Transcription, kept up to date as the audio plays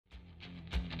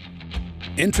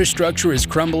Infrastructure is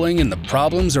crumbling and the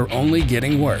problems are only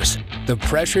getting worse. The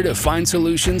pressure to find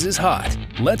solutions is hot.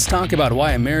 Let's talk about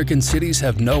why American cities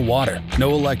have no water,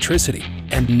 no electricity,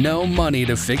 and no money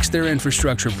to fix their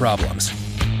infrastructure problems.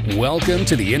 Welcome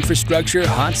to the Infrastructure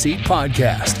Hot Seat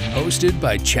Podcast, hosted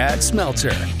by Chad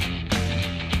Smeltzer.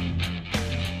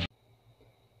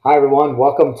 Hi, everyone.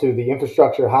 Welcome to the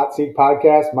Infrastructure Hot Seat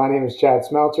Podcast. My name is Chad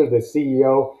Smeltzer, the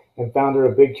CEO and founder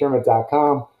of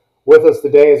BigPyramid.com. With us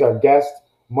today is our guest,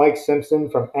 Mike Simpson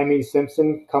from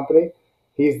Simpson Co.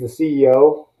 He's the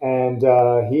CEO, and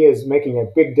he is making a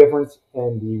big difference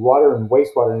in the water and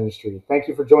wastewater industry. Thank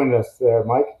you for joining us there,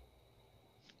 Mike.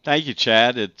 Thank you,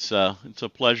 Chad. It's a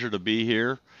pleasure to be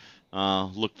here.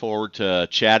 Look forward to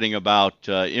chatting about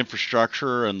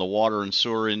infrastructure and the water and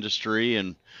sewer industry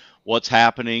and what's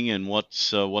happening and what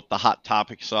the hot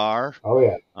topics are. Oh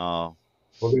yeah.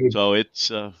 So it's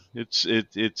going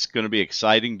to be an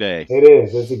exciting day. It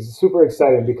is. It's super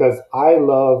exciting because I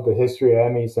love the history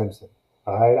of Simpson.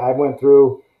 All right, I went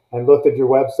through and looked at your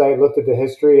website, looked at the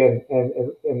history,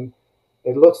 and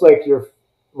it looks like your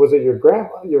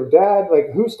grandpa, your dad?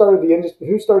 Like, who started the industry?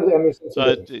 Who started the Simpson?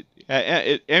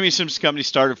 So Simpson Company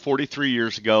started 43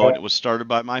 years ago, and it was started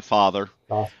by my father.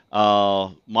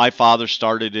 Awesome. My father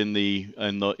started in the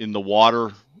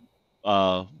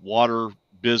water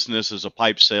business as a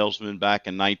pipe salesman back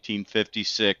in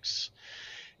 1956,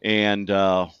 and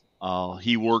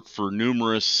he worked for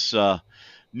numerous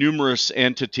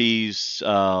entities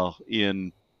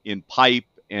in pipe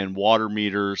and water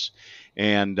meters.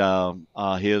 And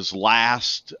his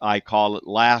last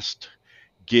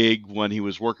gig when he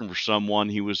was working for someone,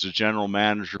 he was the general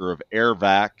manager of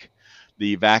AirVac,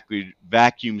 the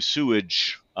vacuum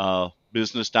sewage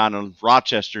business down in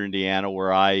Rochester, Indiana,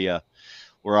 where I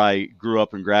grew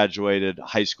up and graduated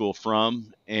high school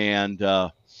from. And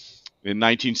in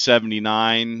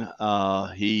 1979,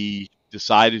 he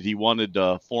decided he wanted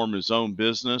to form his own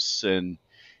business, and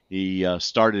he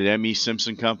started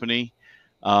Simpson Company.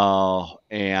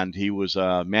 And he was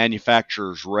a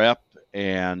manufacturer's rep,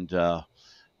 and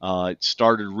it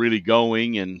started really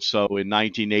going. And so in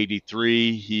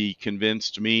 1983, he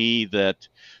convinced me that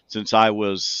since I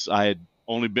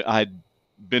had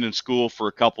been in school for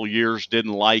a couple years,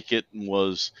 didn't like it, and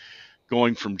was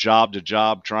going from job to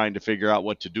job trying to figure out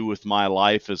what to do with my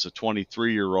life as a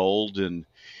 23-year-old. And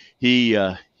he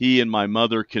and my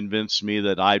mother convinced me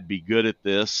that I'd be good at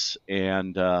this,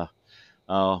 and I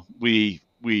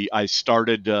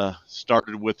started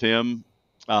with him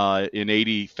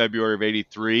in February of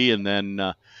 '83, and then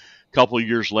a couple of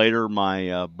years later,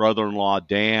 my brother-in-law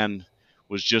Dan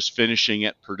was just finishing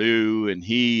at Purdue, and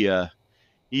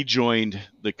he joined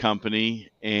the company,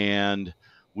 and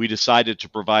we decided to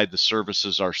provide the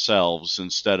services ourselves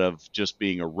instead of just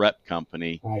being a rep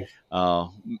company. Nice.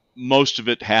 Most of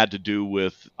it had to do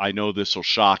with, I know this will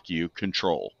shock you,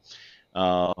 control.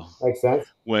 Makes sense.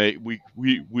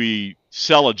 We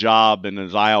sell a job, and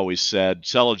as I always said,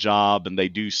 sell a job and they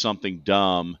do something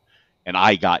dumb, and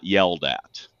I got yelled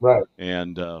at. Right.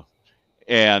 And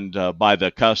by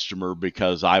the customer,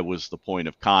 because I was the point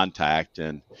of contact.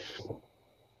 And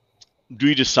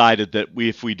we decided that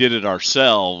if we did it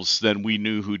ourselves, then we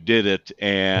knew who did it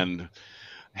and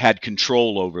had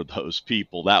control over those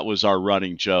people. That was our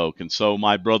running joke. And so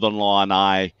my brother-in-law and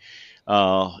I,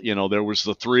 there was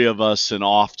the three of us, and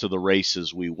off to the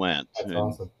races we went. That's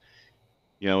awesome.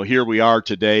 Here we are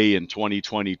today in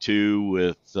 2022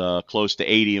 with close to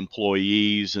 80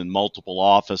 employees and multiple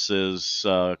offices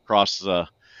across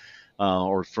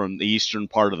or from the eastern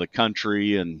part of the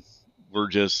country, and we're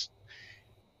just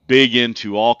big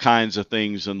into all kinds of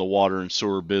things in the water and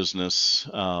sewer business,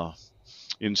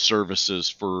 in services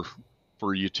for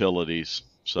utilities.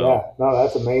 So yeah, no,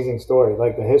 that's an amazing story.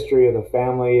 Like the history of the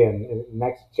family and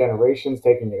next generations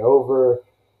taking it over.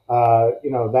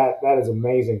 That is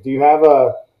amazing. Do you have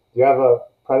a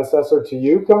predecessor to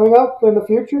you coming up in the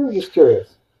future? Just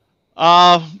curious.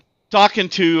 Talking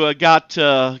to got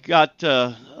a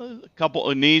couple,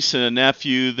 a niece and a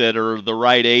nephew that are the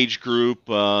right age group.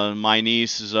 My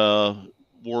niece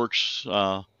works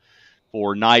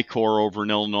for Nicor over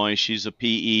in Illinois. She's a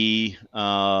PE.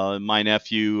 My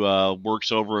nephew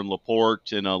works over in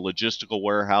LaPorte in a logistical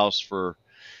warehouse for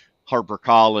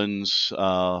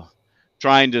HarperCollins,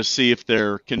 trying to see if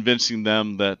they're convincing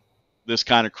them that this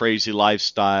kind of crazy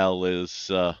lifestyle is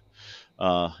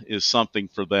something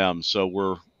for them. So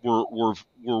we're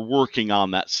working on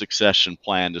that succession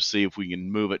plan to see if we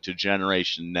can move it to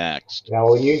generation next. Now,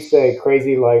 when you say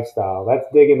crazy lifestyle, let's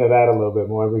dig into that a little bit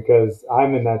more, because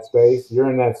I'm in that space,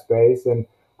 you're in that space, and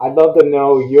I'd love to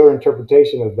know your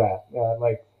interpretation of that.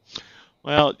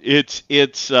 Well, it's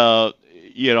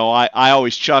I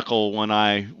always chuckle when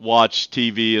I watch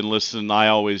TV and listen. I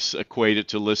always equate it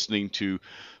to listening to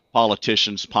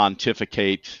politicians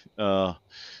pontificate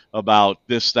about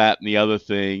this, that, and the other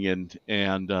thing,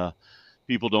 and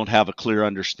people don't have a clear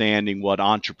understanding what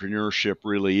entrepreneurship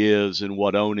really is and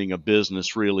what owning a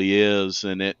business really is,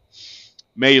 and it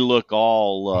may look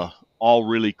all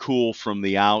really cool from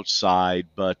the outside,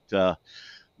 but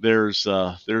there's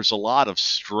a lot of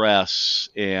stress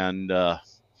and a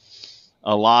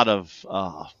lot of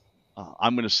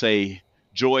I'm going to say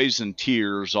joys and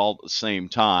tears all at the same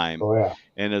time. Oh yeah.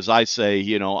 And as I say,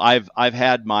 I've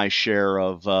had my share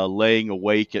of laying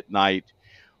awake at night,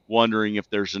 wondering if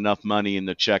there's enough money in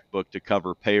the checkbook to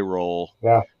cover payroll.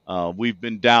 Yeah. We've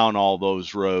been down all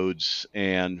those roads,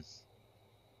 and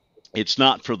it's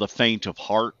not for the faint of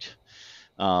heart.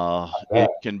 Yeah. It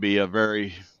can be a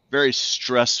very, very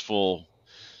stressful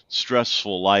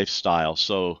lifestyle.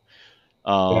 So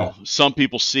Yeah. some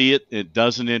people see it, it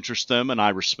doesn't interest them, and I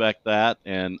respect that.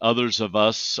 And others of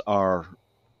us are,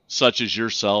 such as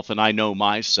yourself, and I know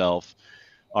myself,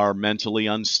 are mentally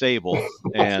unstable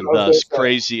That's and what I was thus gonna say.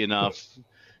 crazy enough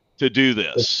to do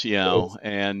It's, this, it's,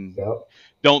 and yeah.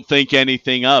 don't think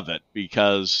anything of it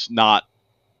because not,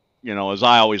 as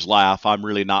I always laugh, I'm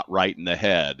really not right in the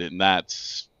head, and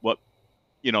that's what,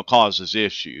 causes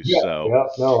issues. Yeah. So, Yeah.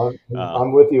 No, uh,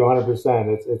 I'm with you 100%.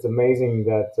 It's amazing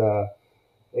that,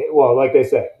 well, like they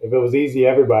say, if it was easy,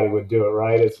 everybody would do it,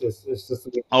 right? It's just the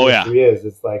way the oh yeah, industry is.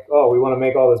 It's like, oh, we want to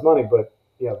make all this money, but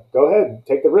go ahead,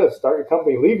 take the risk, start your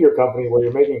company, leave your company where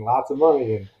you're making lots of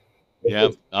money, and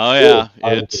yep, it's oh really yeah,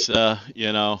 hard to it's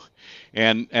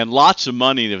and lots of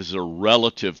money is a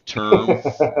relative term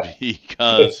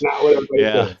do. It's because not what everybody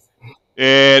yeah, thinks.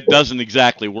 it doesn't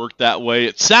exactly work that way.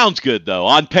 It sounds good though.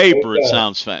 On It paper, it does.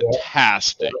 sounds Yeah,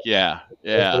 fantastic. Yeah,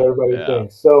 that's what yeah, everybody yeah,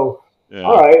 thinks. So,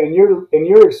 all yeah. right, in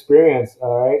your experience,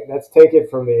 all right, let's take it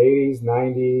from the 80s,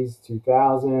 90s,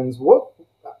 2000s.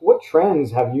 What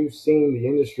trends have you seen the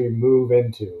industry move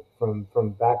into from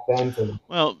back then to now?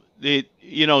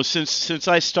 Well, since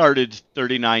I started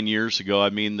 39 years ago, I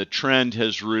mean, the trend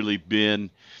has really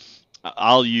been,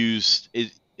 I'll use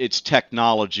it, it's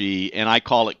technology, and I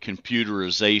call it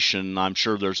computerization. I'm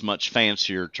sure there's much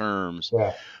fancier terms,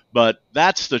 Yeah, but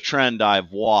that's the trend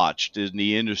I've watched in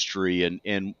the industry,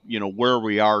 and where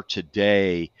we are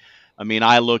today. I mean,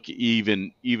 I look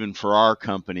even for our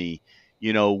company,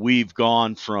 we've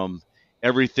gone from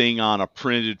everything on a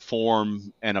printed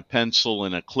form and a pencil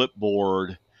and a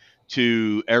clipboard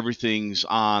to everything's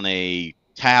on a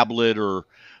tablet, or,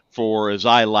 for, as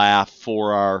I laugh,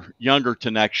 for our younger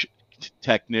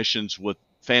technicians with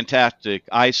fantastic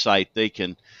eyesight, they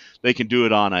can do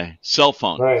it on a cell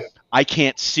phone. right. I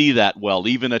can't see that well.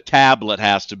 Even a tablet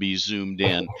has to be zoomed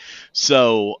in.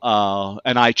 So,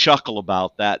 and I chuckle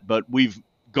about that, but we've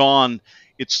gone,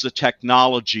 it's the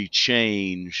technology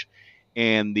change,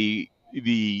 and the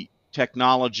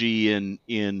technology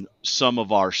in some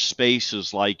of our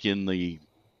spaces, like in the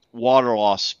water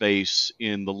loss space,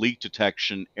 in the leak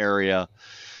detection area.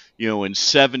 In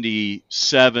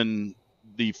 77,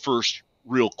 the first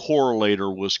real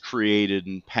correlator was created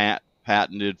and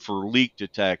patented for leak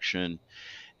detection.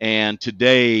 And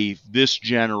today, this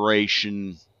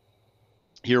generation,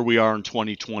 here we are in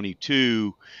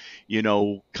 2022,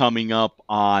 coming up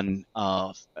on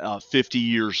 50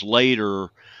 years later,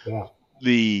 Yeah,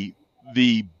 the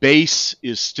the base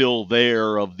is still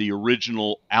there of the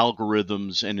original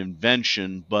algorithms and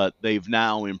invention, but they've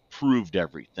now improved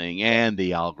everything and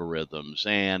the algorithms,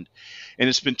 and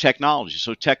it's been technology.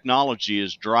 So technology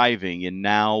is driving, and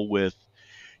now with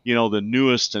the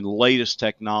newest and latest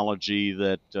technology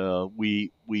that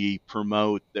we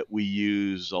promote, that we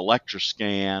use,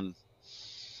 electroscan,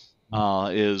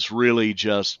 is really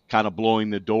just kind of blowing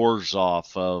the doors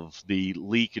off of the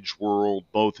leakage world,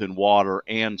 both in water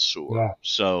and sewer. yeah,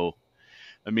 So,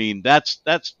 I mean, that's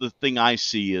the thing I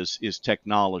see is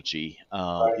technology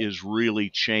right. is really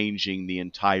changing the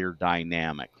entire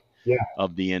dynamic Yeah,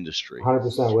 of the industry.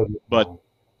 100% with you. But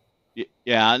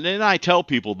yeah, and then I tell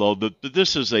people though that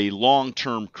this is a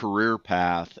long-term career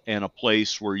path and a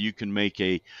place where you can make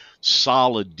a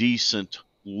solid, decent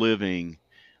living,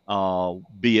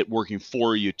 be it working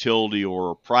for a utility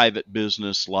or a private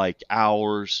business like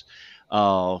ours,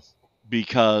 uh,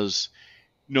 because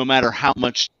no matter how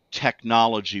much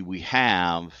technology we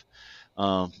have,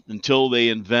 until they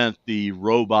invent the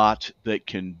robot that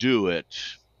can do it,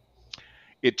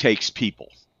 it takes people.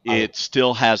 I, It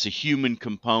still has a human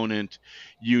component.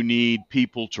 You need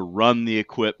people to run the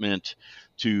equipment,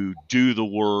 to do the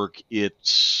work.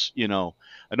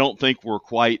 I don't think we're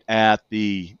quite at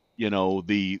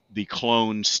the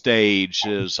clone stage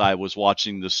as I was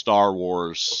watching the Star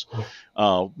Wars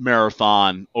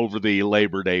marathon over the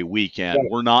Labor Day weekend.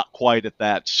 Right, We're not quite at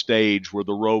that stage where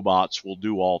the robots will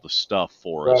do all the stuff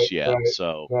for right, us yet. right.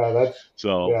 Yeah,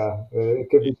 So yeah, it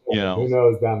could be you coming. know, Who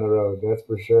knows down the road? That's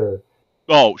for sure.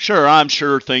 oh sure, I'm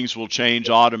sure things will change.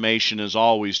 Automation is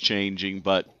always changing,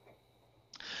 but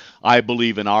I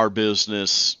believe in our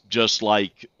business just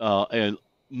like and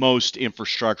most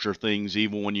infrastructure things,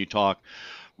 even when you talk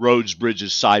roads,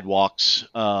 bridges, sidewalks,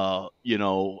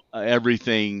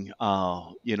 everything,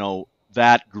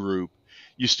 that group,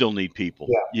 you still need people.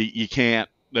 Yeah, You can't,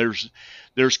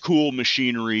 there's cool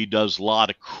machinery, does a lot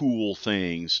of cool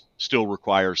things, still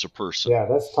requires a person, yeah.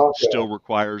 Let's talk. still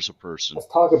requires a person. Let's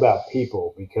talk about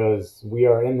people because we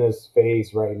are in this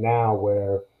phase right now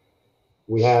where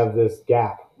we have this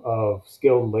gap of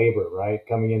skilled labor, right,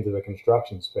 coming into the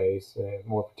construction space,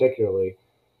 more particularly.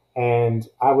 And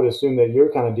I would assume that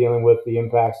you're kind of dealing with the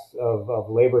impacts of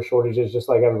labor shortages just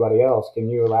like everybody else. Can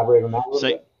you elaborate on that a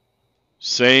little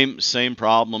Same, bit? same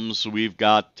problems. We've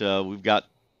got a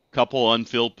couple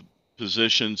unfilled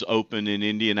positions open in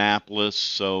Indianapolis.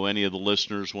 So any of the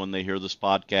listeners, when they hear this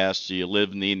podcast, you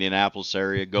live in the Indianapolis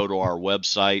area, go to our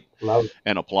website Love it.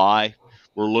 and apply.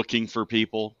 We're looking for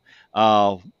people.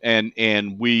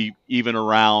 And we even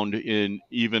around in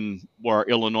even our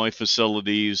Illinois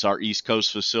facilities, our East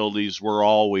Coast facilities, we're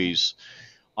always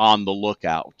on the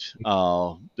lookout.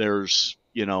 There's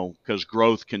because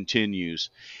growth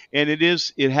continues, and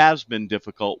it has been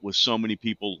difficult with so many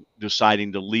people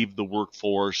deciding to leave the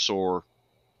workforce or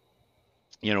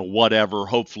whatever.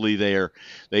 Hopefully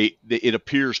it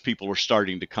appears people are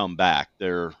starting to come back.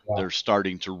 they're Yeah, they're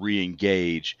starting to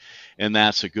re-engage, and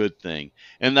that's a good thing.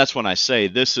 And that's when I say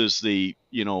this is I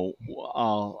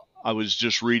was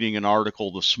just reading an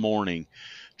article this morning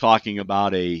talking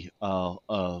about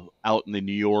out in the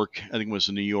New York, I think it was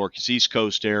in New York, it's East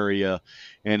Coast area,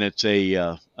 and it's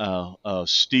a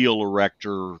steel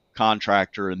erector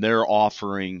contractor, and they're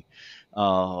offering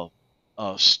uh,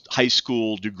 a high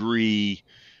school degree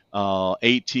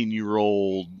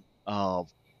 18-year-old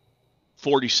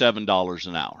 $47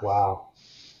 an hour. wow.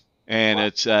 And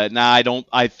it's now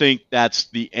I think that's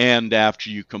the end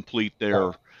after you complete Right.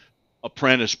 their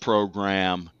apprentice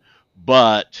program,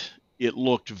 but it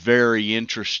looked very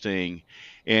interesting.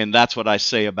 And that's what I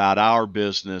say about our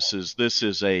business is this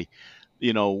is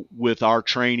with our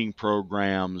training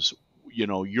programs,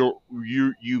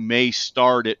 you may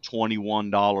start at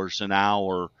 $21 an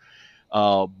hour,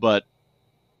 but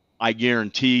I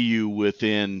guarantee you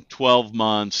within 12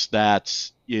 months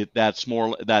that's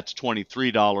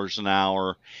 $23 an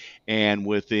hour, and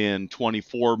within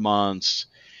 24 months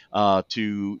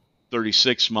to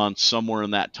 36 months, somewhere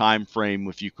in that time frame,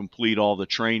 if you complete all the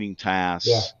training Yeah,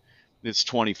 tasks, it's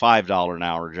 $25 an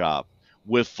hour job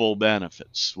with full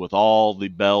benefits, with all the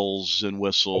bells and that's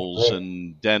whistles great.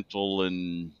 and dental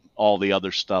and all the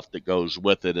other stuff that goes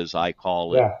with it, as I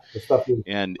call it. Yeah, the stuff that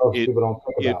And most people don't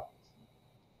think it about.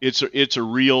 it's a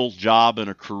real job and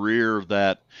a career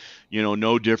that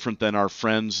no different than our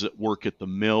friends that work at the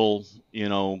mill,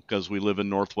 because we live in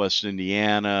Northwest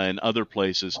Indiana and other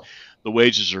places. The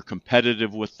wages are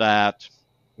competitive with that.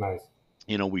 Nice.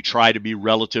 We try to be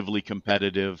relatively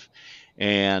competitive,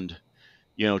 and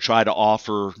try to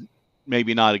offer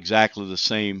maybe not exactly the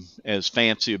same as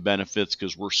fancy of benefits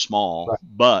because we're small, Right.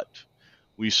 but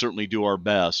we certainly do our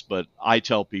best. But I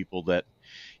tell people that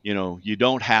you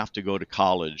don't have to go to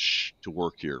college to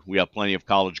work here. We have plenty of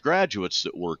college graduates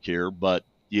that work here, but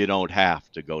you don't have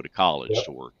to go to college Yep.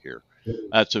 to work here. Mhm.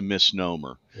 That's a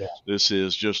misnomer. Yeah. This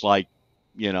is just like,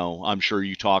 I'm sure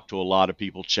you talk to a lot of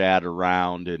people, chat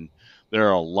around, and there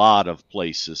are a lot of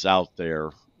places out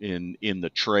there in the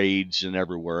trades and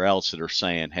everywhere else that are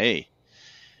saying, hey,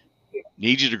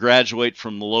 need you to graduate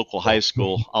from the local high Yeah.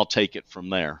 school. I'll take it from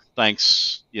there.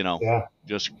 Thanks. Yeah.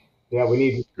 Just Yeah. We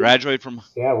need. graduate from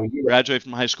Yeah, we need. graduate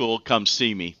from high school, come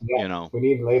see me, Yeah, we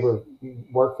need labor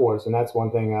workforce, and that's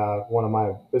one thing. One of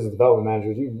my business development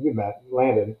managers, you met,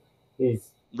 Landon,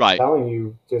 he's Right. telling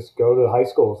you just go to high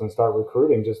schools and start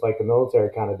recruiting, just like the military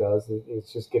kind of does.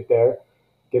 It's just get there,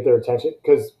 get their attention.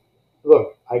 Because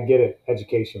look, I get it,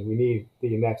 education. We need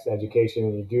the next education,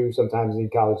 and you do sometimes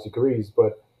need college degrees,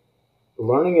 but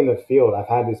learning in the field, I've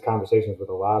had these conversations with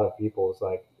a lot of people. It's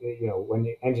like,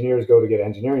 when engineers go to get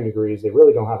engineering degrees, they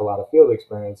really don't have a lot of field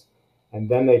experience. And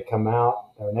then they come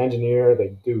out, they're an engineer, they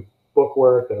do book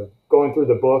work, they're going through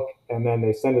the book, and then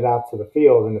they send it out to the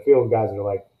field, and the field guys are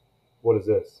like, what is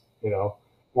this? That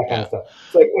kind of Yeah. stuff.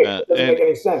 It's like, wait, that doesn't And make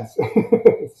any sense.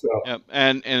 So, yeah,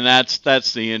 and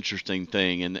that's the interesting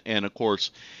thing, and of course,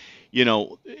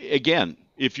 again,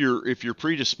 if you're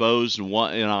predisposed and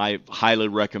I highly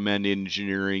recommend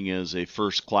engineering as a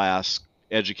first class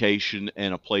education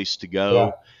and a place to Yeah.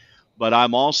 go. But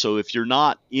I'm also, if you're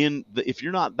not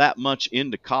that much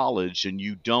into college and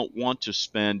you don't want to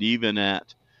spend even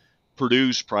at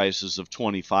Purdue's prices of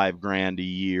 25 grand a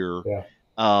year, Yeah.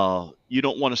 you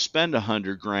don't want to spend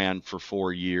 100 grand for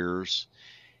 4 years.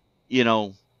 You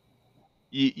know,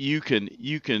 you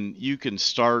can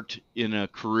start in a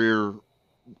career,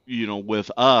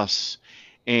 with us,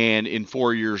 and in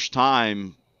 4 years'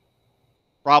 time,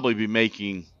 probably be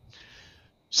making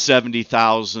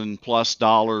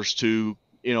 $70,000+ to,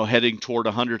 heading toward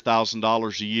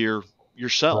 $100,000 a year Right.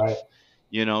 yourself.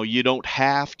 You don't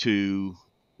have to.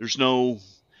 There's no.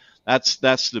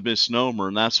 That's the misnomer,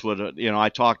 and that's what I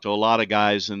talk to a lot of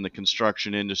guys in the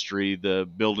construction industry, the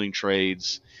building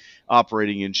trades,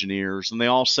 operating engineers, and they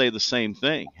all say the same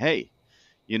thing. Hey,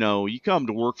 you come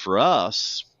to work for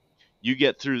us, you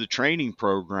get through the training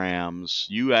programs,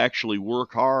 you actually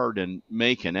work hard and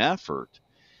make an effort,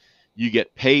 you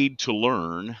get paid to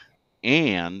learn,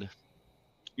 and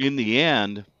in the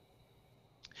end,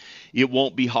 it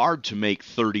won't be hard to make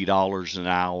 $30 an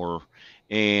hour,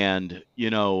 and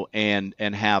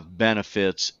have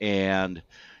benefits, and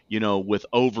with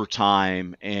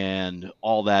overtime and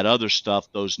all that other stuff,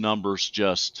 those numbers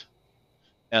just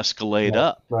escalate Yeah.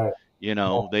 up. Right.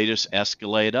 Yeah. They just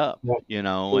escalate up, Yeah.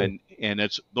 True. and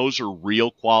those are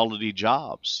real quality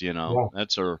jobs. Yeah.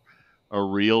 That's a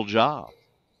real job.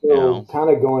 you So know kind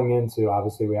of going into,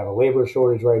 obviously we have a labor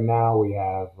shortage right now. We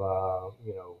have,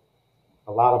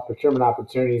 a lot of procurement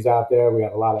opportunities out there. We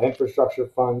have a lot of infrastructure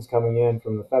funds coming in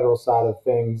from the federal side of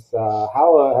things.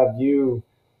 How have you,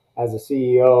 as a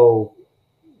CEO,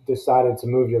 decided to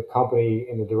move your company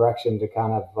in the direction to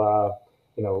kind of,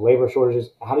 labor shortages?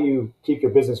 How do you keep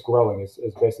your business growing is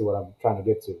basically what I'm trying to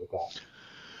get to with that.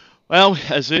 well,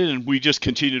 we just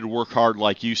continue to work hard,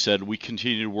 like you said. We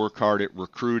continue to work hard at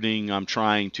recruiting. I'm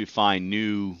trying to find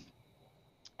new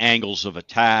angles of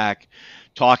attack,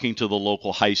 talking to the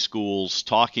local high schools,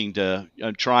 trying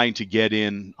to get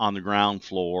in on the ground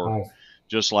floor, Nice.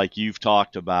 just like you've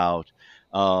talked about.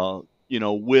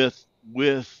 With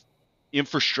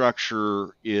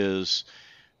infrastructure is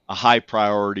a high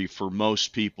priority for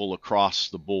most people across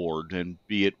the board, and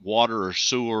be it water or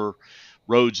sewer,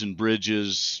 roads and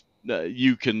bridges,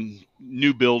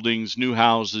 new buildings, new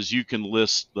houses, you can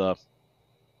list them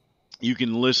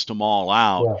all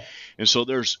out. Yeah. And so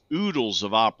there's oodles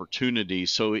of opportunity.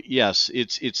 So yes,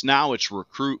 it's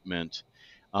recruitment,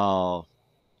 uh,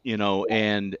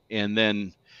 and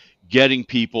then getting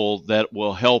people that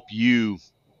will help you,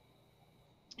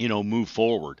 move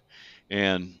forward.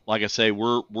 And like I say,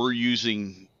 we're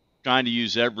trying to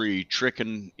use every trick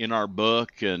in our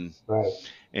book, Right.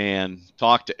 and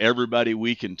talk to everybody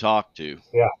we can talk to,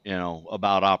 Yeah.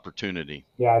 about opportunity.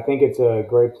 Yeah, I think it's a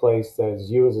great place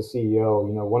as you as a CEO.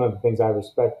 One of the things I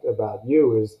respect about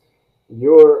you is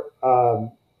you've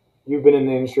been in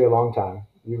the industry a long time.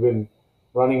 You've been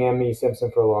running ME Simpson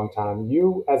for a long time.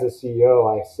 You as a CEO,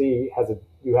 I see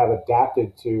you have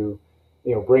adapted to,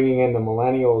 bringing in the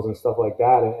millennials and stuff like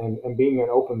that, and being an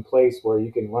open place where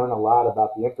you can learn a lot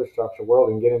about the infrastructure world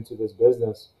and get into this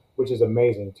business, which is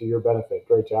amazing to your benefit.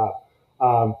 Great job.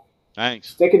 Um, Thanks.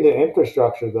 Sticking to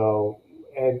infrastructure though,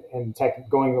 and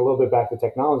going a little bit back to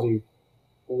technology,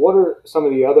 what are some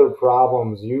of the other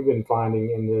problems you've been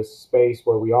finding in this space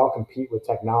where we all compete with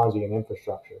technology and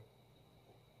infrastructure?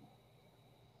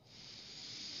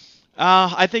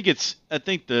 I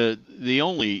think the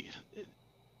only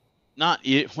not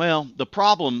it well the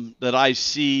problem that I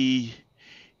see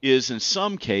is, in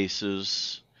some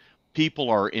cases, people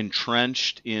are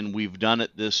entrenched in, we've done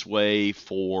it this way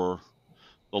for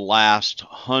the last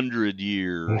 100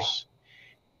 years,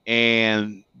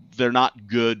 and they're not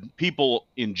good. People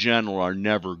in general are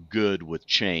never good with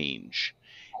change,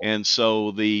 and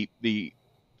so the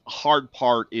hard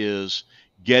part is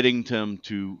getting them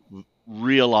to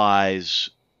realize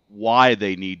why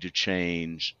they need to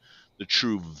change, the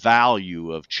true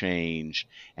value of change,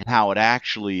 and how it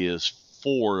actually is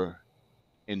for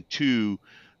and to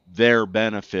their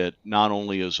benefit, not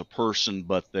only as a person,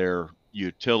 but their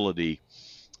utility.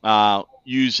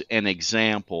 Use an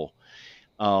example.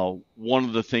 One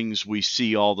of the things we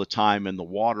see all the time in the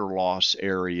water loss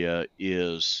area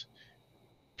is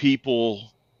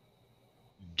people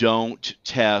don't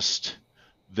test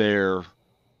their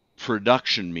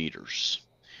production meters,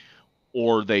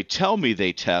 or they tell me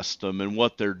they test them, and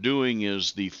what they're doing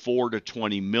is the 4 to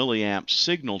 20 milliamp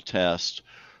signal test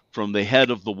from the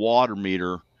head of the water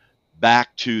meter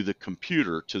back to the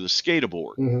computer, to the SCADA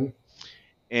board.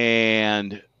 Mm-hmm.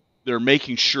 And they're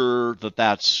making sure that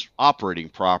that's operating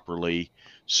properly,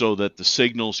 so that the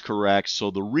signal's correct, so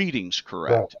the reading's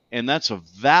correct. And that's a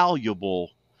valuable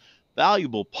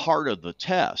part of the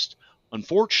test.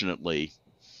 Unfortunately,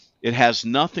 it has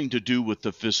nothing to do with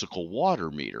the physical water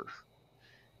meter.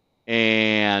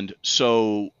 And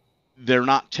so they're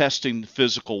not testing the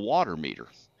physical water meter.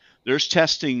 They're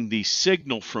testing the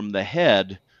signal from the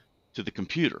head to the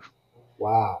computer.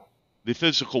 Wow. The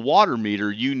physical water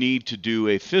meter, you need to do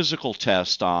a physical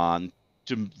test on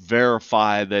to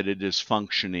verify that it is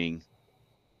functioning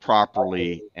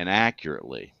properly and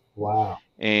accurately. Wow.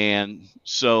 And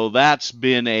so that's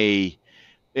been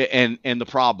and the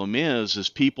problem is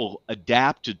people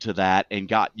adapted to that and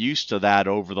got used to that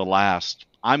over the last,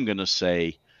 I'm going to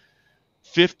say,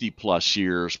 50 plus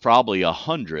years, probably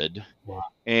 100. Wow.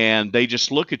 And they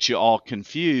just look at you all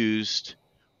confused.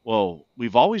 Well,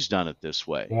 we've always done it this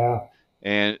way. Yeah.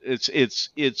 And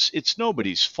it's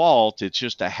nobody's fault. It's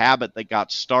just a habit that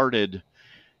got started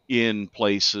in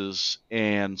places,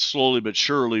 and slowly but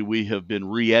surely we have been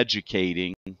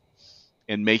re-educating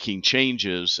and making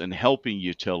changes and helping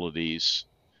utilities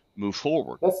move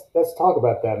forward. Let's talk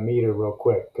about that meter real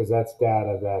quick, because that's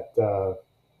data that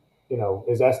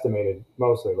is estimated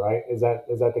mostly, right? Is that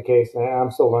the case? And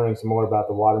I'm still learning some more about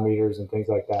the water meters and things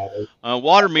like that.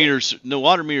 Water meters,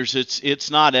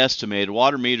 it's not estimated.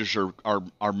 Water meters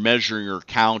are measuring or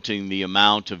counting the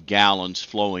amount of gallons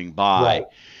flowing by. Right.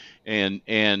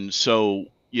 And so,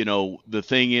 the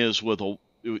thing is with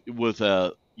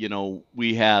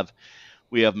we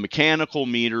have mechanical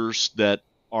meters that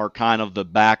are kind of the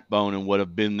backbone and would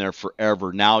have been there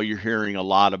forever. Now you're hearing a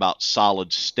lot about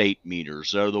solid state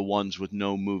meters. They're the ones with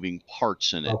no moving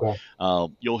parts in it.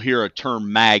 Okay. You'll hear a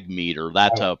term mag meter.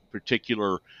 That's a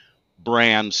particular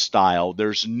brand style.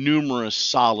 There's numerous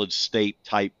solid state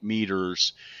type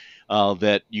meters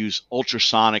that use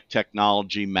ultrasonic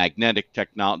technology, magnetic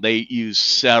technology. They use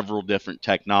several different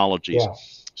technologies. Yeah.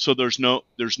 So there's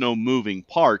no moving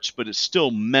parts, but it's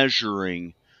still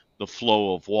measuring the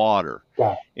flow of water.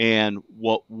 Yeah. And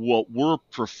what we're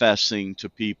professing to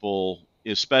people,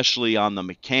 especially on the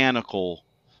mechanical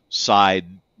side,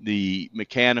 the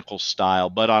mechanical style,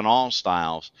 but on all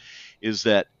styles, is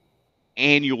that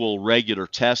annual regular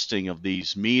testing of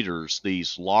these meters,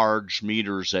 these large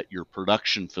meters at your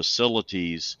production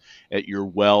facilities, at your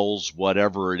wells,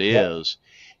 whatever it is,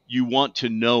 you want to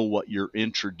know what you're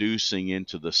introducing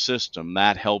into the system.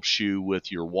 That helps you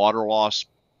with your water loss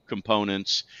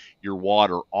components, your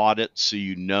water audit, so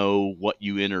you know what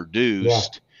you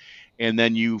introduced, and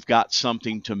then you've got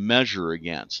something to measure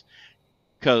against.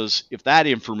 Because if that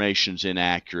information's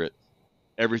inaccurate,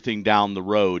 everything down the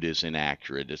road is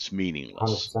inaccurate. It's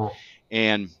meaningless. 100%.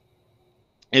 And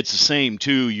it's the same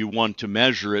too. You want to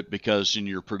measure it because in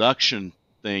your production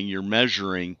thing, you're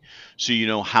measuring so you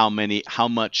know how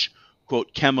much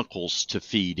quote chemicals to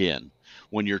feed in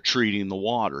when you're treating the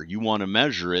water. You want to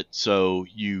measure it so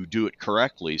you do it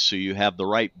correctly, so you have the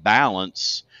right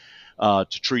balance to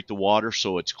treat the water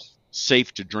so it's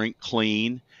safe to drink,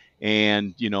 clean.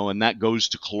 And and that goes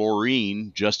to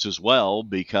chlorine just as well,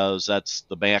 because that's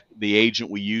the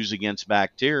agent we use against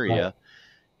bacteria. Right.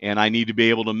 And I need to be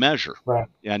able to measure. Right.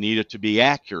 I need it to be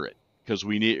accurate because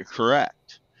we need it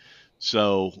correct.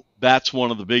 So that's one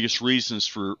of the biggest reasons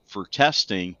for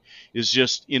testing, is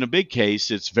just in a big case,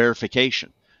 it's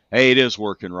verification. Hey, it is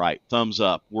working right. Thumbs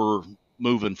up. We're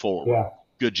moving forward. Yeah.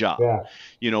 Good job.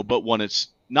 Yeah. But when it's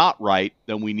not right,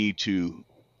 then we need to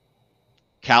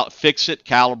fix it,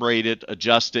 calibrate it,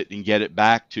 adjust it, and get it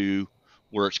back to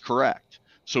where it's correct,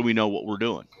 so we know what we're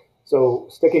doing. So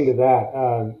sticking to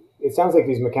that, it sounds like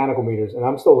these mechanical meters, and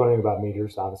I'm still learning about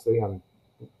meters, obviously. Don't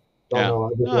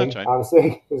know everything, right.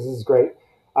 Honestly. This is great.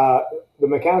 The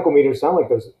mechanical meters sound like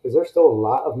is there still a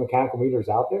lot of mechanical meters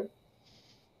out there?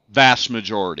 Vast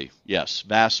majority. Yes,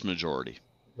 vast majority.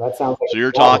 That sounds like so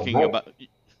you're talking right? about.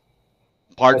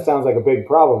 Pardon? That sounds like a big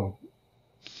problem.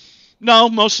 No,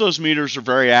 most of those meters are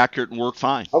very accurate and work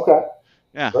fine. Okay.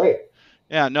 Yeah. Great.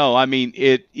 Yeah. No, I mean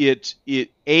age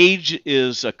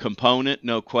is a component,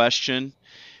 no question.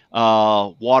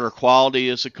 Water quality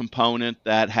is a component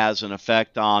that has an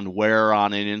effect on wear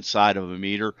on an inside of a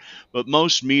meter. But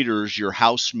most meters, your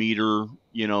house meter,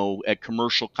 at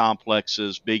commercial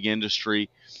complexes, big industry,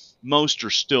 most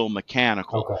are still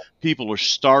mechanical. Okay. People are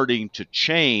starting to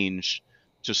change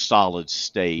to solid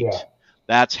state. Yeah.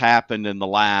 That's happened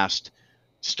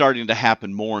starting to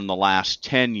happen more in the last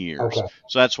 10 years. Okay.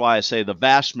 So that's why I say the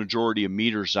vast majority of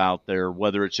meters out there,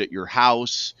 whether it's at your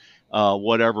house,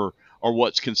 whatever, or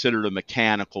what's considered a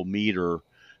mechanical meter,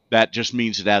 that just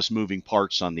means it has moving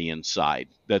parts on the inside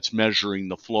that's measuring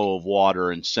the flow of water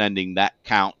and sending that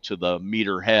count to the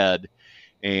meter head,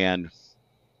 and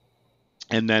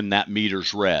then that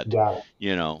meter's read. Got it.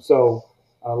 You know, So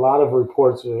a lot of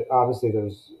reports, obviously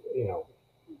there's,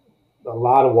 a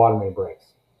lot of water main breaks,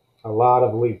 a lot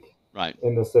of leak right?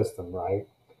 in the system, right?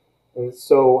 And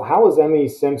so how is ME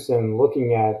Simpson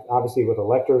looking at, obviously with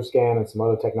electroscan and some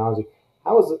other technology,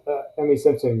 how is ME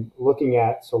Simpson looking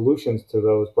at solutions to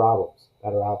those problems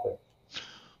that are out there?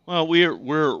 Well,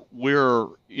 we're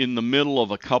in the middle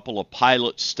of a couple of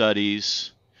pilot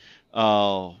studies,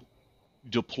 uh,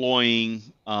 deploying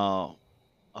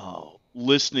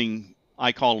listening.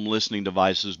 I call them listening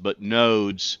devices, but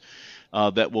nodes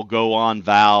that will go on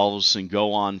valves and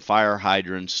go on fire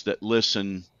hydrants that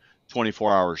listen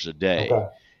 24 hours a day. Okay.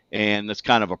 And that's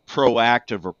kind of a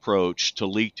proactive approach to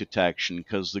leak detection,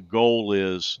 because the goal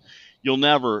is you'll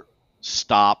never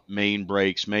stop main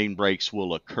breaks. Main breaks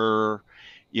will occur.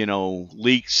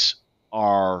 Leaks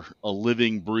are a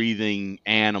living, breathing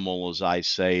animal, as I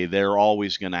say. They're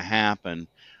always going to happen.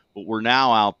 But we're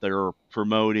now out there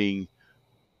promoting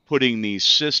putting these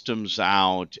systems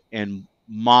out and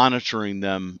monitoring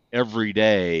them every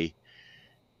day.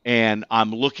 And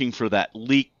I'm looking for that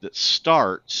leak that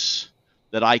starts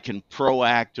that I can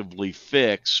proactively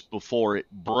fix before it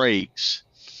breaks.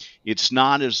 It's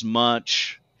not as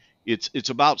much, it's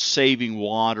about saving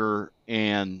water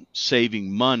and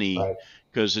saving money, Right.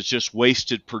 because it's just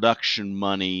wasted production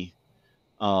money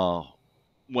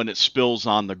when it spills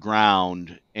on the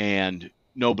ground and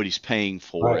nobody's paying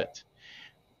for Right. it.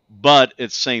 But at the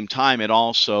same time, it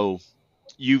also,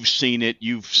 you've seen it,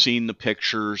 you've seen the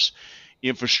pictures,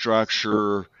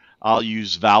 infrastructure. I'll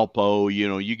use Valpo.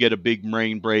 You get a big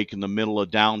main break in the middle of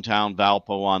downtown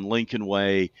Valpo on Lincoln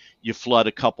Way. You flood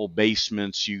a couple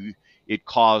basements. It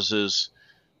causes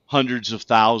hundreds of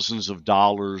thousands of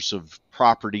dollars of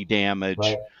property damage.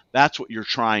 Right. That's what you're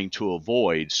trying to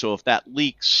avoid. So if that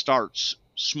leak starts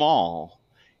small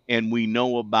and we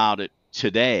know about it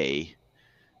today,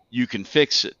 you can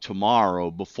fix it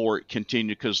tomorrow before it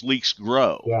continues, because leaks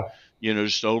grow, Yeah.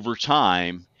 just over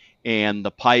time. And the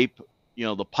pipe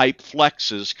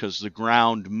flexes because the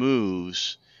ground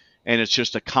moves. And it's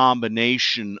just a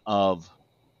combination of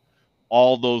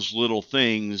all those little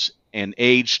things. And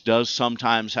age does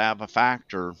sometimes have a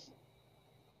factor.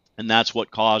 And that's what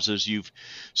causes, you've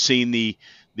seen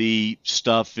the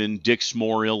stuff in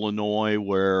Dixmoor, Illinois,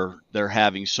 where they're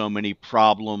having so many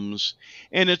problems.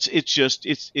 And it's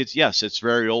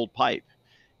very old pipe,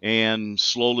 and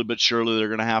slowly but surely they're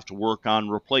going to have to work on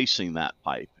replacing that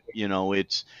pipe.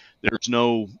 There's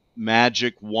no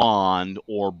magic wand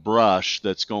or brush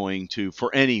that's going to,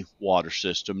 for any water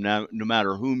system, no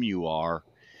matter whom you are.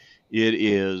 It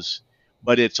is,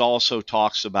 but it's also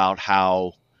talks about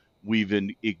how we've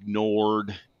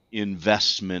ignored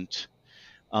investment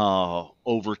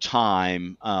over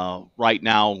time. Right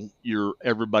now,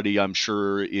 everybody, I'm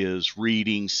sure, is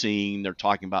reading, seeing. They're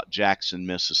talking about Jackson,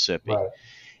 Mississippi, Right.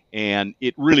 and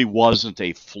it really wasn't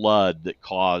a flood that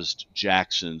caused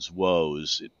Jackson's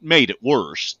woes. It made it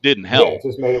worse, didn't Yeah, help, it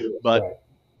just made it worse. but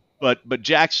Right. but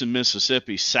Jackson,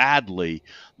 Mississippi, sadly,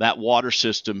 that water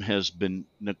system has been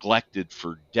neglected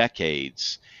for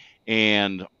decades.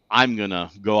 And I'm going to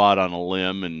go out on a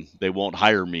limb, and they won't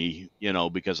hire me,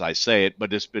 because I say it,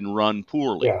 but it's been run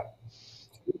poorly. Yeah.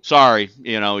 Sorry,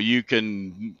 you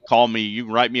can call me, you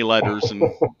can write me letters and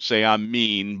say I'm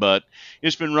mean, but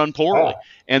it's been run poorly. Yeah.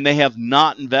 And they have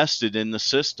not invested in the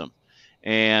system.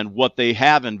 And what they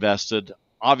have invested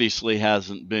obviously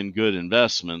hasn't been good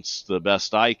investments, the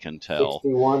best I can tell.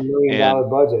 $61 million And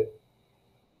budget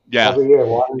yeah, every year.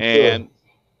 Water and sewer.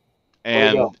 and Way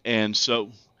to go. and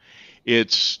so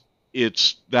it's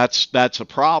that's a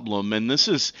problem. And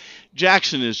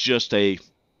Jackson is just a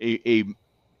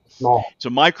Small. it's a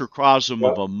microcosm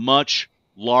Yep. of a much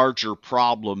larger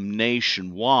problem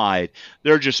nationwide.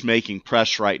 They're just making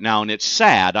press right now, and it's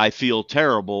sad. I feel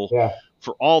terrible Yeah.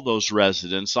 for all those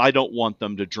residents. I don't want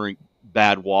them to drink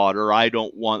bad water. I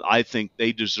think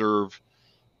they deserve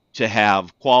to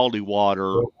have quality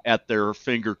water Yep. at their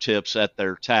fingertips, at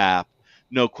their tap,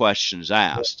 no questions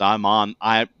asked. I'm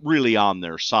really on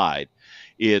their side.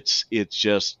 It's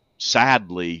just,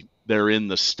 sadly, they're in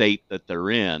the state that they're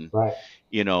in, Right.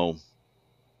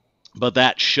 but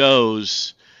that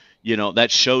shows you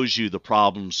the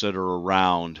problems that are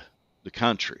around the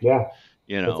country, Yeah.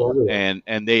 It's everywhere.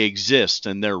 and they exist,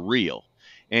 and they're real.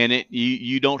 And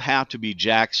you don't have to be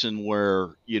Jackson, where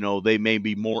they may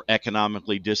be more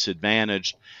economically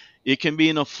disadvantaged. It can be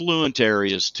in affluent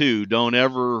areas too. Don't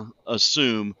ever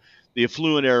assume the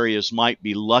affluent areas might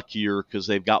be luckier because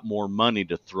they've got more money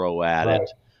to throw at Right. it,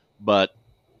 but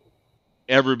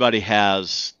everybody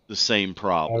has the same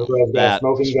problem. Everybody's got a That's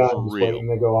smoking gun for just real. waiting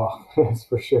to go off. That's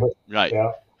for sure. Right.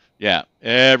 Yeah. Yeah.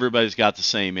 Everybody's got the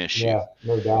same issue, Yeah.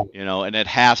 No doubt. and it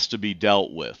has to be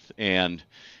dealt with. And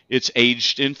it's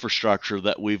aged infrastructure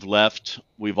that we've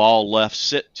all left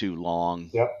sit too long,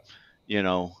 Yep.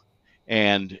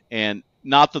 and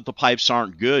not that the pipes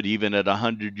aren't good even at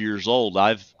 100 years old.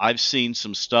 I've seen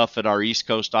some stuff at our East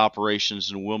Coast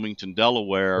operations in Wilmington,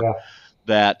 Delaware Yeah.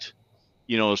 that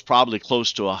is probably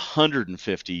close to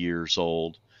 150 years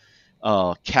old.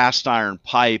 Cast iron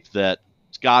pipe that's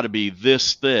got to be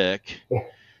this thick,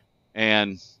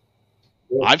 and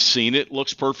Yeah. I've seen it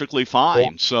looks perfectly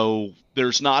fine. So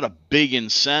there's not a big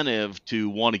incentive to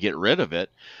want to get rid of it.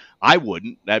 I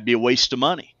wouldn't. That'd be a waste of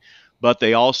money. But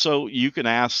you can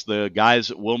ask the guys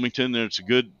at Wilmington, and it's a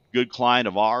good client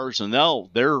of ours, and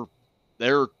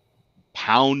they're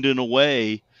pounding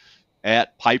away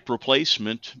at pipe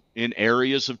replacement in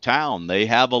areas of town. They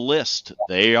have a list.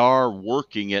 They are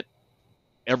working it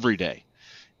every day.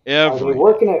 Are they Every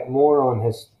working day. it more on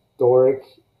historic?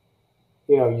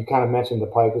 You kind of mentioned the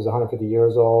pipe is 150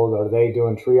 years old. Are they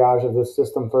doing triage of this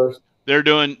system first? They're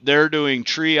doing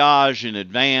triage in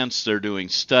advance. They're doing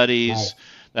studies. Nice.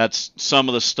 That's some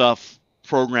of the stuff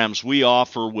programs we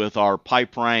offer with our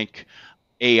pipe rank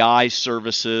AI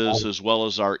services, Nice. as well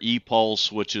as our ePulse,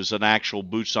 which is an actual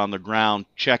boots on the ground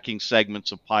checking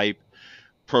segments of pipe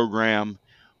program.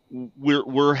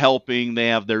 We're helping. They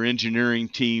have their engineering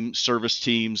team, service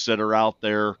teams that are out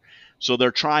there, so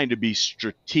they're trying to be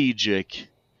strategic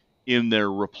in their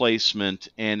replacement,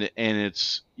 and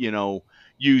it's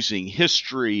using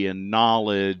history and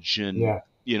knowledge, and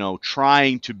Yeah.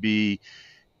 trying to be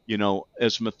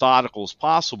as methodical as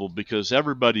possible, because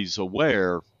everybody's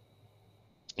aware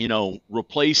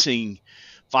replacing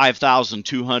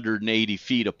 5,280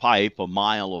 feet of pipe, a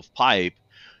mile of pipe,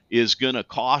 is going to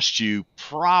cost you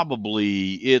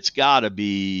it's got to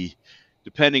be,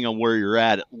 depending on where you're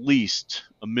at least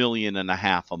 $1.5 million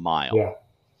a mile. Yeah.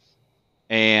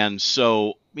 And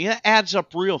so, that adds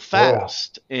up real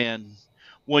fast. Oh, yeah. And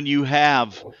when you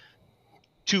have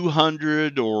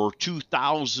 200 or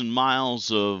 2,000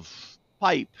 miles of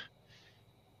pipe,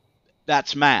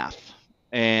 that's math.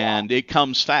 And it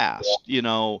comes fast,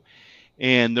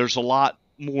 and there's a lot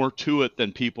more to it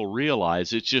than people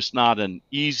realize. It's just not an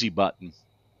easy button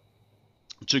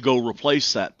to go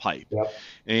replace that pipe. Yep.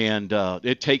 And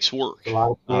it takes work. A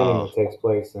lot of planning that takes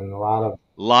place, and a lot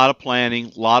of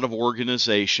planning, a lot of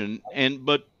organization,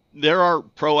 but there are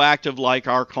proactive, like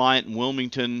our client in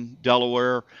Wilmington,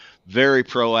 Delaware, very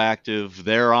proactive.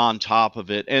 They're on top of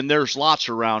it, and there's lots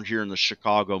around here in the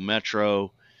Chicago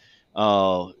metro,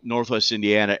 Northwest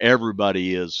Indiana.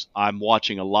 Everybody is. I'm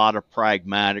watching a lot of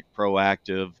pragmatic,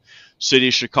 proactive. City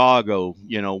of Chicago,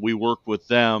 we work with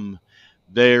them.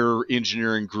 Their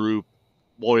engineering group,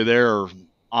 boy, they're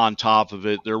on top of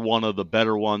it. They're one of the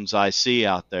better ones I see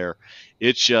out there.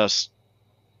 It's just,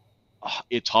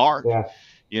 it's hard. Yeah.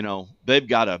 They've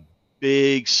got a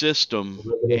big system,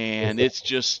 and it's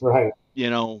just, right.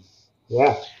 Yeah.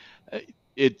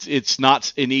 It's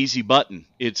not an easy button.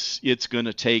 It's going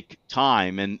to take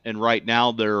time, and right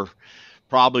now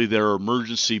probably their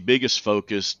emergency biggest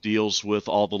focus deals with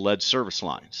all the lead service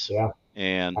lines. Yeah.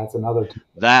 And that's another.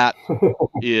 That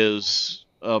is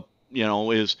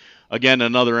is again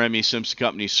another ME Simpson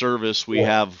Company service. We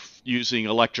have, using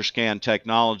ElectroScan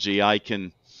technology, I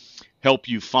can help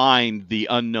you find the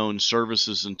unknown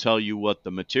services and tell you what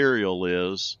the material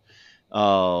is.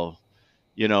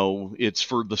 It's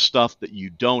for the stuff that you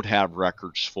don't have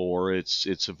records for.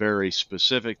 It's a very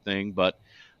specific thing, but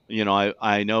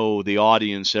I know the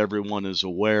audience, everyone is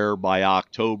aware, by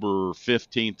October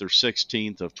 15th or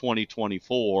 16th of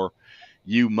 2024,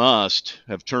 you must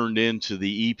have turned into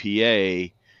the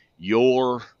EPA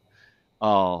your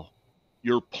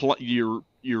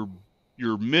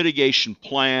mitigation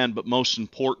plan, but most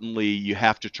importantly, you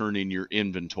have to turn in your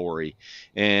inventory.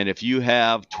 And if you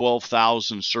have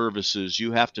 12,000 services,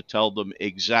 you have to tell them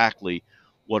exactly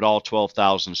what all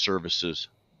 12,000 services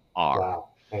are. Wow.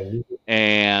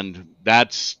 And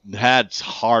that's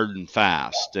hard and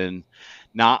fast. And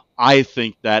now I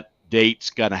think that date's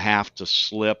going to have to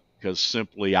slip, because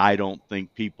simply I don't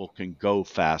think people can go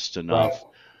fast enough. Right.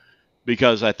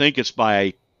 Because I think it's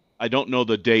I don't know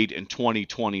the date, in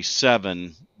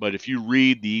 2027, but if you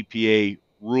read the EPA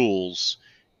rules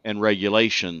and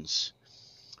regulations,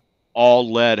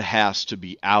 all lead has to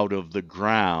be out of the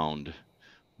ground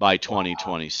by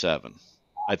 2027.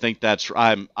 I think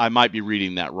I might be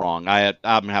reading that wrong. I'm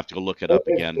gonna have to go look it up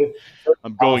again.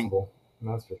 I'm going. Possible.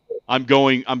 That's for sure. I'm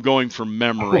going from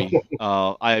memory.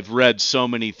 I've read so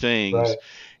many things, Right.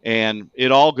 and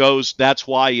it all goes. That's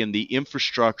why in the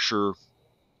infrastructure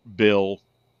bill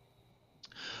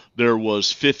there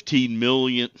was 15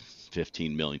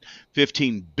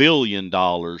 billion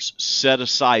dollars set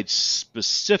aside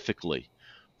specifically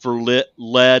for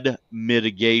lead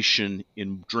mitigation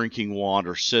in drinking water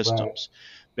Right. systems.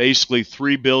 Basically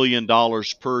 $3 billion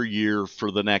per year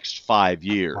for the next 5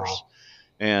 years. Wow.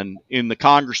 And in the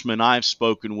congressmen I've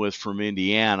spoken with from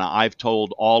Indiana, I've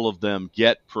told all of them,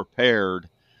 get prepared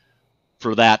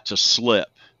for that to slip.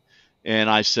 And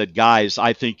I said, guys,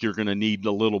 I think you're going to need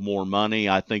a little more money.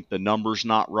 I think the number's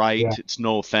not right. Yeah. It's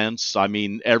no offense. I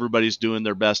mean, everybody's doing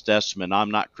their best estimate. I'm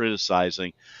not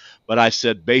criticizing. But I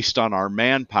said, based on our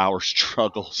manpower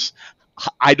struggles,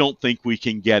 I don't think we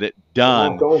can get it We're not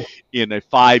done going. in a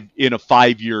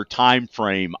 5-year time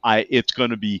frame. It's going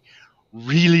to be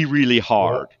really, really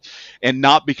hard. And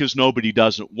not because nobody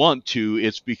doesn't want to,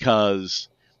 it's because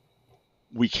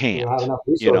we We can't. don't have enough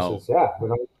You know, resources. Yeah. We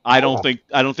don't. I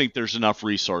don't think there's enough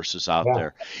resources out Yeah.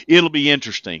 there. It'll be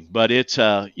interesting, but it's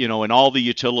you know, in all the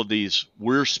utilities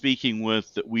we're speaking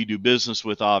with that we do business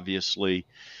with, obviously,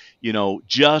 you know,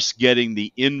 just getting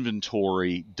the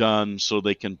inventory done so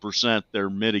they can present their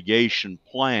mitigation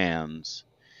plans.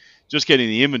 Just getting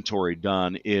the inventory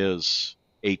done is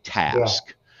a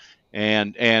task.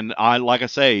 And I, like I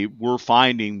say, we're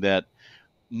finding that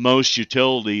most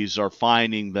utilities are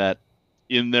finding that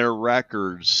in their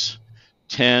records,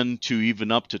 10 to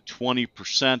even up to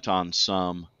 20% on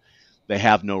some, they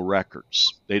have no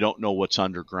records. They don't know what's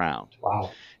underground.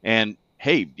 Wow. And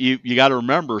hey, you got to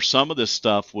remember, some of this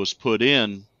stuff was put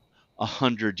in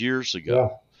 100 years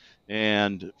ago,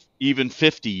 and even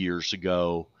 50 years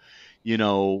ago, you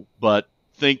know. But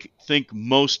think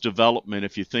most development,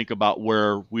 if you think about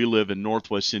where we live in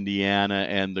Northwest Indiana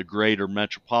and the greater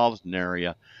metropolitan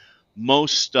area,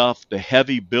 most stuff, the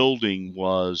heavy building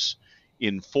was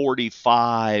in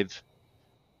 45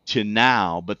 to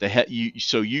now, but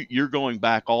you're going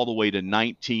back all the way to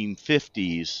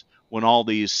 1950s when all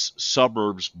these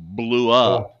suburbs blew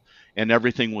up and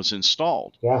everything was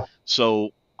installed. Yeah.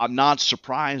 So I'm not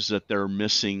surprised that they're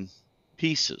missing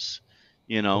pieces.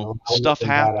 You know, I'm stuff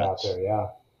missing data out happens. there. Yeah.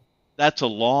 That's a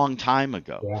long time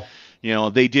ago. Yeah. You know,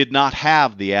 they did not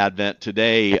have the advent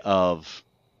today of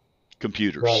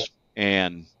computers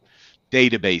and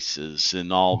databases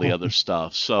and all the other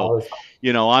stuff. So,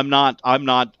 you know, I'm not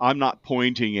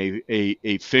pointing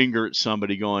a finger at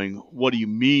somebody going, what do you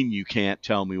mean you can't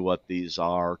tell me what these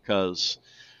are? Because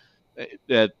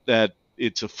that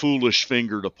it's a foolish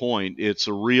finger to point. It's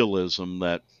a realism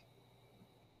that,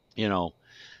 you know,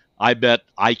 I bet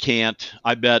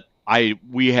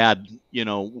we had, you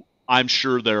know, I'm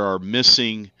sure there are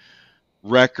missing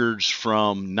records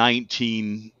from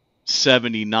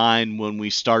 1979 when we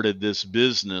started this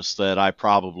business that I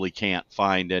probably can't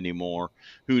find anymore.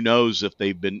 Who knows if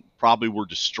probably were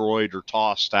destroyed or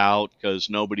tossed out because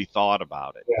nobody thought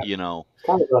about it. You know,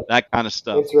 kind of that kind of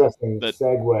stuff. Interesting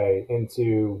segue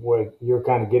into what you're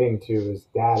kind of getting to is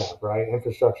data, right?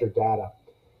 Infrastructure data.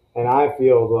 And I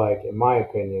feel like, in my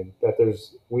opinion, that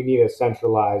we need a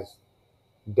centralized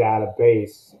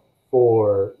database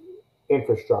for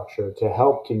infrastructure to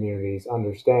help communities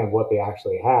understand what they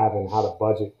actually have and how to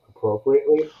budget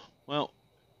appropriately. Well,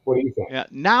 what do you think? Yeah,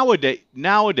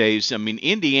 nowadays, I mean,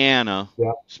 Indiana,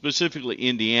 specifically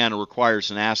Indiana,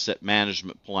 requires an asset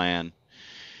management plan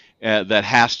that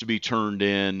has to be turned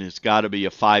in. It's got to be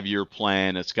a 5-year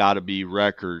plan. It's got to be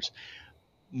records.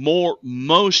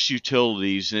 Most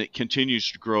utilities, and it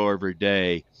continues to grow every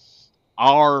day,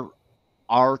 are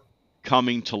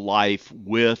coming to life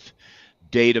with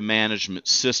data management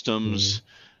systems,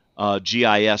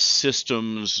 GIS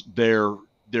systems. They're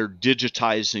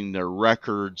digitizing their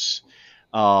records.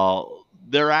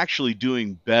 They're actually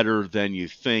doing better than you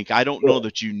think. I don't know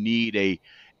that you need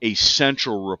a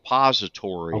central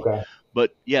repository,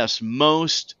 but yes,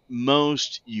 most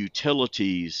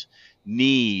utilities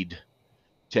need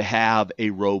to have a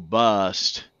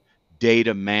robust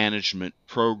data management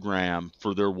program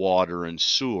for their water and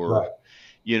sewer.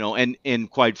 You know, and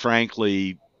quite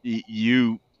frankly,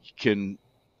 you can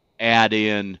add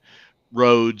in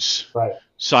roads,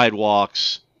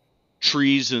 sidewalks,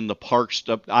 trees in the park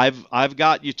stuff. I've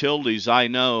got utilities I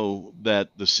know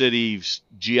that the city's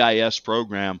GIS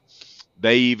program,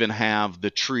 they even have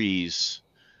the trees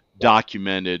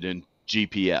documented and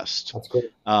GPS'd. That's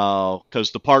great.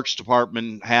 Because the parks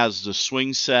department has the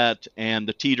swing set and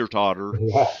the teeter-totter.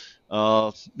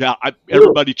 Now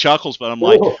everybody chuckles, but I'm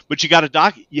like, but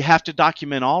you have to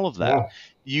document all of that.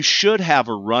 You should have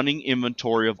a running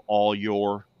inventory of all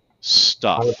your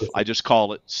stuff. 100% I just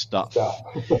call it stuff. stuff.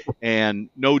 And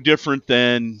no different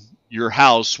than your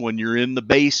house when you're in the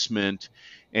basement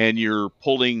and you're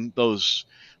pulling those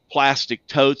plastic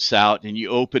totes out and you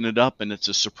open it up and it's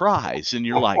a surprise and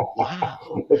you're like, wow,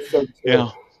 It's so you true.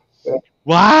 know, Yeah.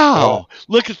 wow,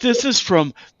 look at this is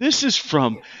from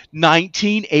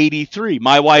 1983.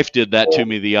 My wife did that to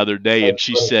me the other day and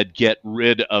she said, get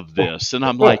rid of this. And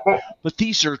I'm like, but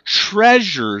these are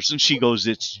treasures. And she goes,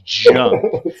 it's junk,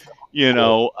 It's you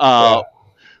know. yeah.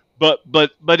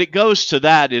 But it goes to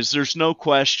that is there's no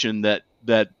question that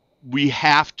we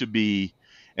have to be,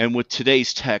 and with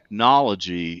today's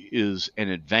technology is an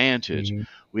advantage. Mhm.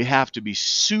 We have to be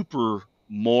super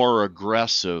more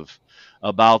aggressive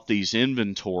about these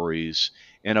inventories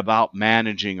and about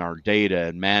managing our data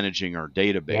and managing our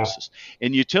databases.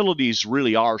 And utilities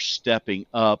really are stepping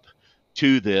up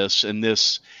to this. And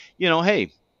this,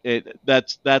 hey,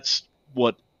 that's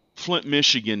what Flint,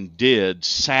 Michigan did.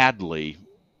 Sadly,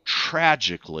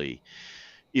 tragically,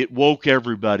 it woke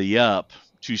everybody up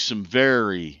to some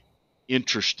very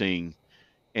interesting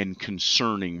and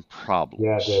concerning problems.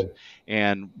 Yeah, it did.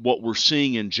 And what we're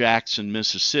seeing in Jackson,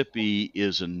 Mississippi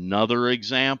is another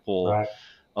example Right.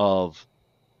 of,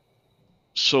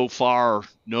 so far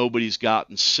nobody's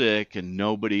gotten sick and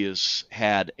nobody has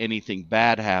had anything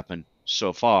bad happen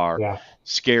so far. Yeah.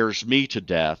 Scares me to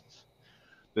death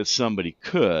that somebody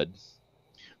could.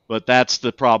 But that's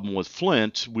the problem with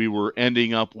Flint. We were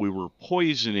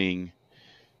poisoning,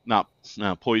 not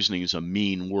poisoning is a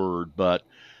mean word, but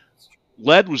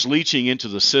lead was leaching into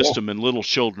the system and little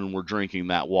children were drinking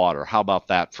that water. How about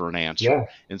that for an answer? Yeah.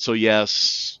 And so,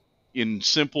 yes, in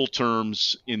simple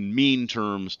terms, in mean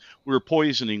terms, we were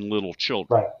poisoning little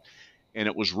children. Right. And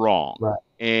it was wrong. Right.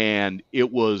 And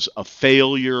it was a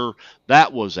failure.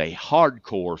 That was a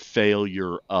hardcore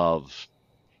failure of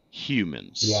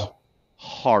humans. Yeah.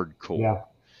 Hardcore. Yeah.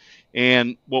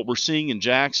 And what we're seeing in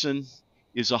Jackson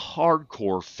is a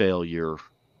hardcore failure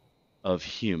of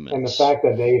humans. And the fact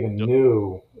that they even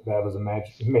knew that was a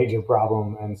major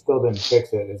problem and still didn't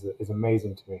fix it is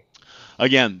amazing to me.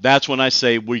 Again, that's when I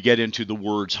say we get into the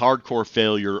words hardcore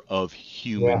failure of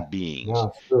human beings.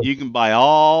 No, it's true. You can buy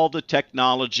all the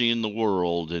technology in the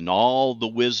world and all the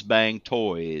whiz-bang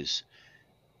toys.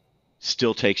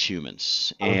 Still takes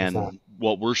humans. 100%. And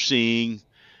what we're seeing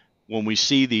when we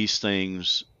see these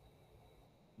things,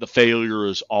 the failure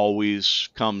is always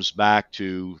comes back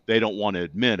to, they don't want to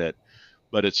admit it,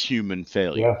 but it's human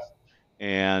failure. Yeah.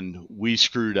 And we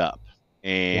screwed up.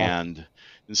 And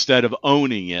instead of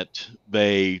owning it,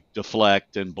 they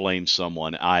deflect and blame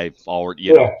someone. I've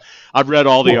already, I've read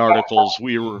all the articles.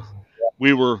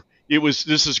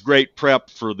 This is great prep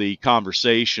for the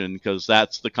conversation, because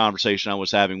that's the conversation I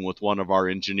was having with one of our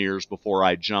engineers before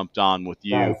I jumped on with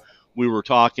you. Nice. We were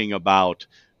talking about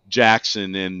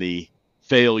Jackson and the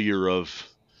failure of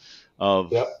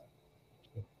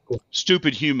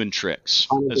stupid human tricks,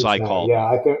 100%. as I call them.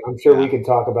 Yeah, I'm sure we can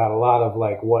talk about a lot of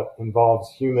like what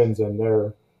involves humans and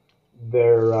their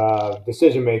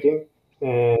decision making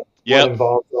and what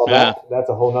involves all that. That's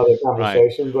a whole nother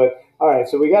conversation. Right. But all right,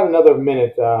 so we got another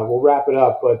minute. We'll wrap it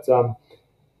up. But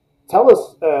tell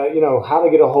us, how to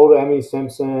get a hold of Emmy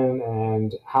Simpson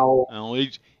and how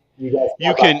you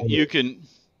can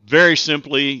very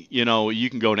simply, you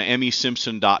can go to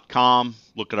emmysimpson.com,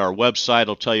 look at our website.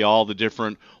 It'll tell you all the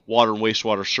different water and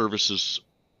wastewater services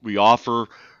we offer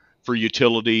for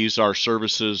utilities. Our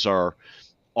services are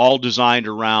all designed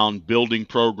around building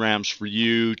programs for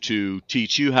you to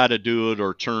teach you how to do it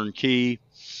or turnkey.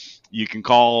 You can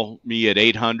call me at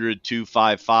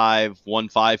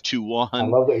 800-255-1521. I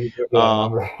love that you took that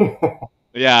number.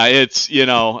 Yeah, it's,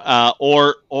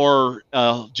 or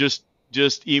just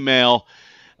email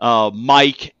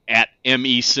Mike at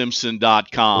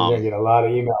mesimpson.com. You're going to get a lot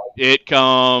of emails. It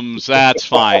comes. That's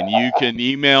fine. You can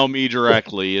email me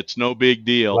directly. It's no big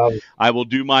deal. I will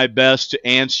do my best to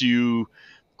answer you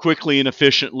quickly and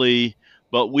efficiently.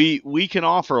 But we can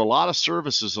offer a lot of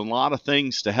services and a lot of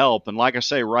things to help. And like I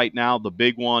say, right now, the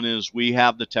big one is we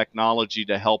have the technology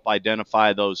to help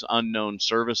identify those unknown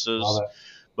services.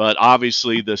 But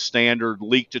obviously, the standard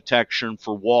leak detection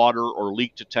for water or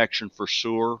leak detection for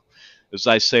sewer, as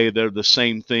I say, they're the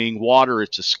same thing. Water,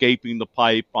 it's escaping the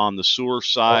pipe. On the sewer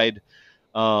side,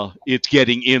 it's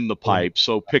getting in the pipe.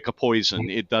 So pick a poison.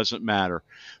 It doesn't matter.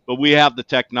 But we have the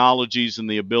technologies and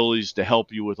the abilities to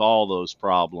help you with all those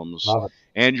problems,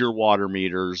 and your water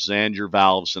meters and your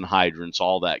valves and hydrants,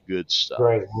 all that good stuff.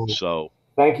 Great. So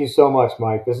thank you so much,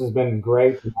 Mike. This has been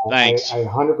great. Thanks. I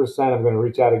 100% am going to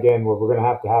reach out again where we're going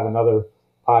to have another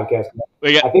podcast.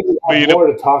 I think we have more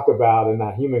to talk about in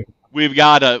that human we've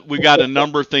got a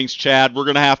number of things, Chad. We're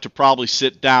going to have to probably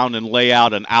sit down and lay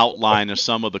out an outline of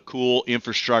some of the cool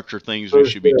infrastructure things we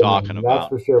should be talking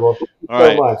about. That's for sure. Well, thank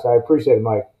you so much. I appreciate it,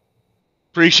 Mike.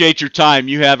 Appreciate your time.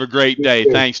 You have a great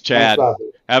day. Thanks, Chad.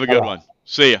 Have a good one.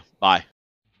 See ya. Bye.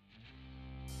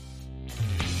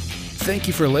 Thank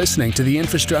you for listening to the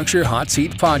Infrastructure Hot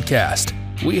Seat Podcast.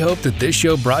 We hope that this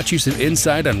show brought you some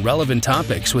insight on relevant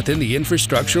topics within the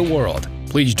infrastructure world.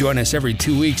 Please join us every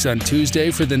 2 weeks on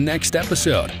Tuesday for the next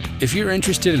episode. If you're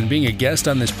interested in being a guest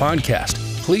on this podcast,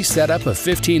 please set up a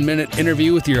 15-minute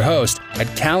interview with your host at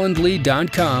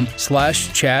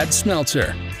calendly.com/Chad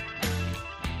Smeltzer.